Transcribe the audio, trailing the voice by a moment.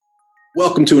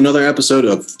Welcome to another episode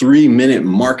of 3 Minute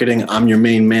Marketing. I'm your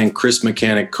main man, Chris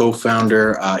Mechanic,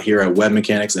 co-founder here at Web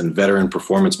Mechanics and veteran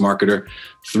performance marketer.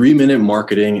 3 Minute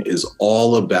Marketing is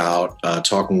all about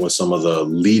talking with some of the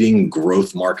leading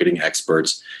growth marketing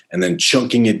experts and then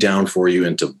chunking it down for you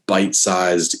into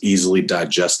bite-sized, easily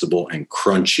digestible, and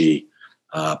crunchy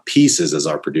pieces, as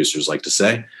our producers like to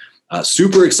say.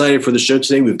 Super excited for the show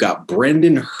today. We've got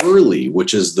Brendan Hurley,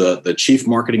 which is the Chief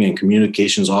Marketing and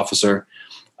Communications Officer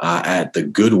at the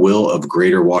Goodwill of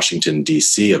Greater Washington,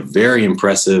 D.C., a very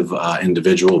impressive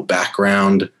individual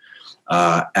background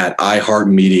at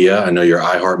iHeartMedia. I know you're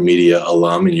iHeartMedia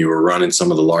alum, and you were running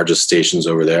some of the largest stations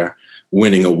over there,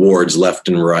 winning awards left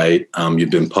and right.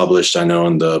 You've been published, I know,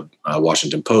 in the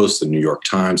Washington Post, the New York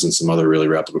Times, and some other really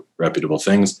reputable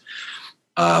things.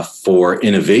 For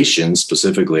innovation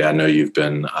specifically, I know you've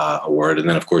been awarded. And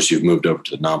then, of course, you've moved over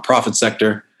to the nonprofit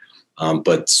sector.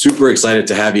 But super excited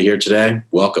to have you here today.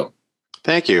 Welcome.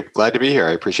 Thank you. Glad to be here.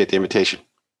 I appreciate the invitation.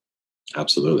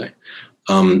 Absolutely.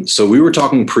 So we were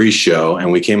talking pre-show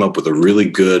and we came up with a really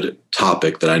good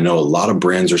topic that I know a lot of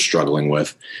brands are struggling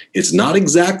with. It's not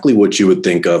exactly what you would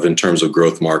think of in terms of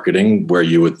growth marketing, where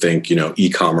you would think,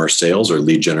 e-commerce sales or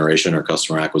lead generation or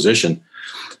customer acquisition.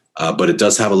 But it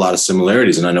does have a lot of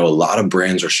similarities. And I know a lot of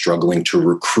brands are struggling to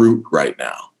recruit right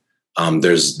now.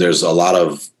 There's a lot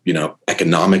of,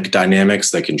 economic dynamics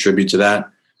that contribute to that.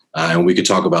 And we could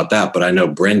talk about that. But I know,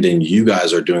 Brendan, you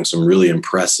guys are doing some really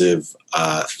impressive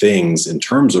things in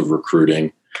terms of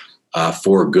recruiting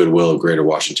for Goodwill of Greater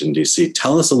Washington, D.C.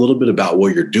 Tell us a little bit about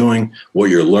what you're doing,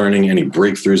 what you're learning, any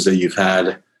breakthroughs that you've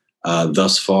had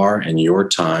thus far, and your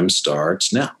time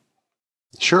starts now.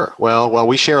 Sure. Well,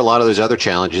 we share a lot of those other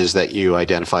challenges that you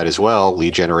identified as well: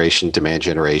 lead generation, demand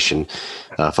generation,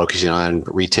 focusing on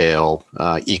retail,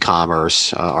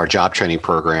 e-commerce, our job training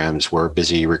programs. We're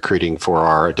busy recruiting for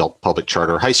our adult public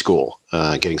charter high school,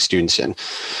 getting students in,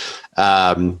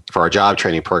 for our job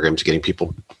training programs, getting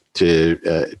people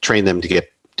to train them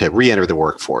to re-enter the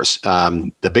workforce.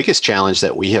 The biggest challenge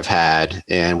that we have had,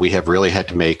 and we have really had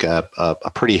to make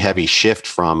a pretty heavy shift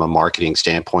from a marketing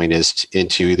standpoint, is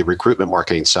into the recruitment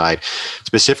marketing side,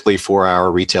 specifically for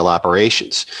our retail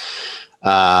operations.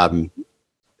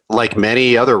 Like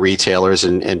many other retailers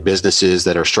and businesses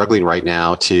that are struggling right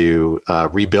now to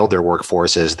rebuild their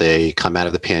workforce as they come out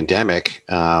of the pandemic,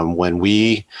 when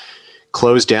we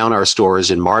closed down our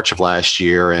stores in March of last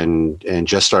year and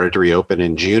just started to reopen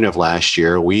in June of last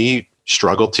year, we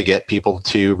struggled to get people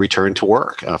to return to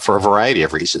work for a variety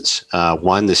of reasons.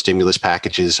 One, the stimulus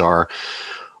packages are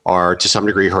to some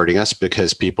degree hurting us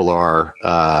because people are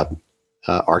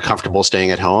comfortable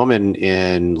staying at home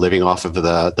and living off of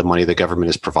the money the government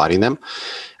is providing them.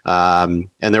 And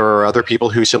there are other people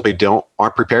who simply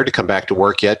aren't prepared to come back to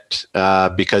work yet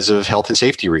because of health and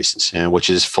safety reasons,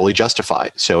 which is fully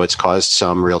justified. So it's caused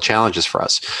some real challenges for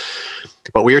us.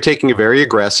 But we are taking a very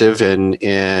aggressive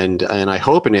and I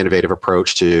hope an innovative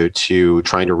approach to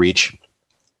trying to reach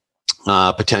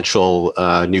potential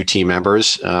new team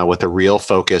members with a real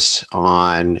focus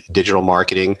on digital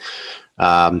marketing.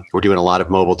 We're doing a lot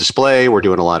of mobile display. We're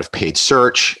doing a lot of paid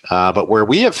search. But where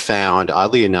we have found,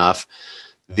 oddly enough,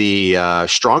 the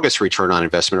strongest return on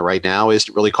investment right now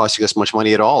isn't really costing us much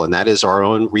money at all, and that is our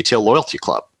own retail loyalty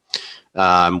club.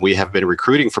 We have been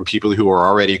recruiting from people who are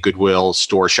already Goodwill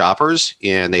store shoppers,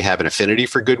 and they have an affinity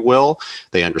for Goodwill.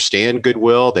 They understand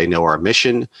Goodwill. They know our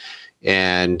mission.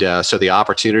 And so the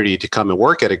opportunity to come and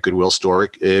work at a Goodwill store,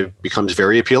 it becomes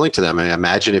very appealing to them. And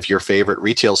imagine if your favorite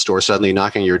retail store suddenly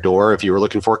knocking your door, if you were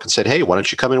looking for it, and said, "Hey, why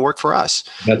don't you come and work for us?"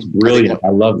 That's brilliant. I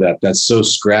love that. That's so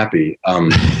scrappy.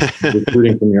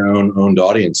 Recruiting from your owned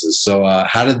audiences. So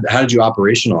how did you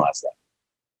operationalize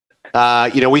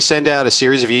that? We send out a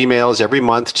series of emails every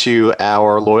month to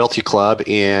our loyalty club,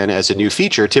 and as a new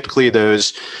feature, typically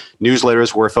those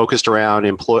newsletters were focused around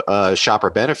shopper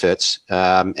benefits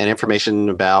and information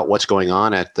about what's going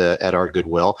on at our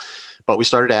Goodwill. But we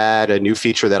started to add a new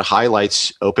feature that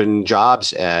highlights open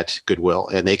jobs at Goodwill,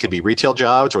 and they could be retail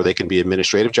jobs or they can be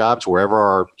administrative jobs, wherever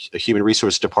our human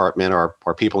resource department or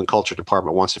our people and culture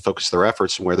department wants to focus their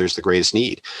efforts and where there's the greatest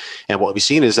need. And what we've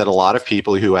seen is that a lot of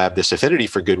people who have this affinity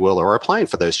for Goodwill are applying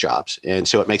for those jobs. And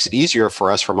so it makes it easier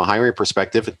for us from a hiring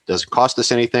perspective. It doesn't cost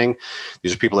us anything.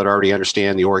 These are people that already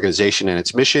understand the organization and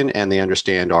its mission, and they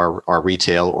understand our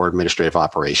retail or administrative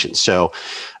operations. So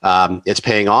it's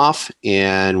paying off,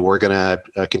 and we're going to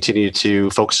continue to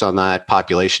focus on that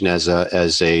population as a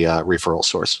referral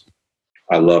source.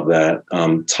 I love that.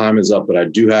 Time is up, but I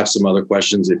do have some other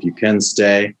questions. If you can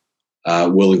stay,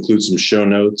 we'll include some show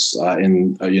notes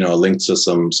and a link to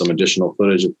some additional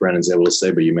footage if Brandon's able to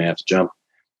stay, but you may have to jump.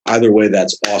 either way,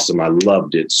 that's awesome. I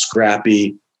loved it.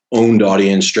 Scrappy, owned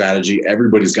audience strategy.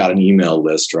 Everybody's got an email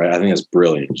list, right? I think that's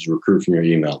brilliant. Just recruit from your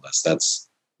email list.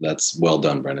 That's well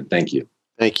done, Brendan. Thank you.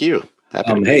 Thank you.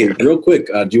 Hey, real quick,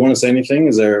 do you want to say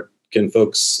anything? Can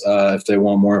folks, if they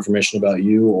want more information about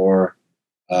you or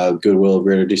Goodwill of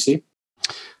Greater DC?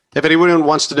 If anyone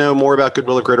wants to know more about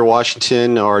Goodwill of Greater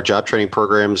Washington, our job training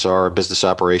programs, our business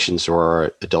operations, or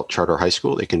our adult charter high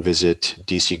school, they can visit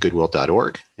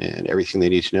dcgoodwill.org, and everything they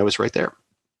need to know is right there.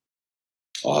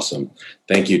 Awesome.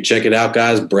 Thank you. Check it out,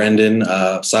 guys. Brendan,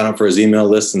 sign up for his email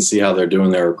list and see how they're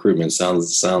doing their recruitment.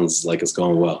 Sounds like it's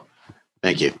going well.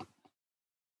 Thank you.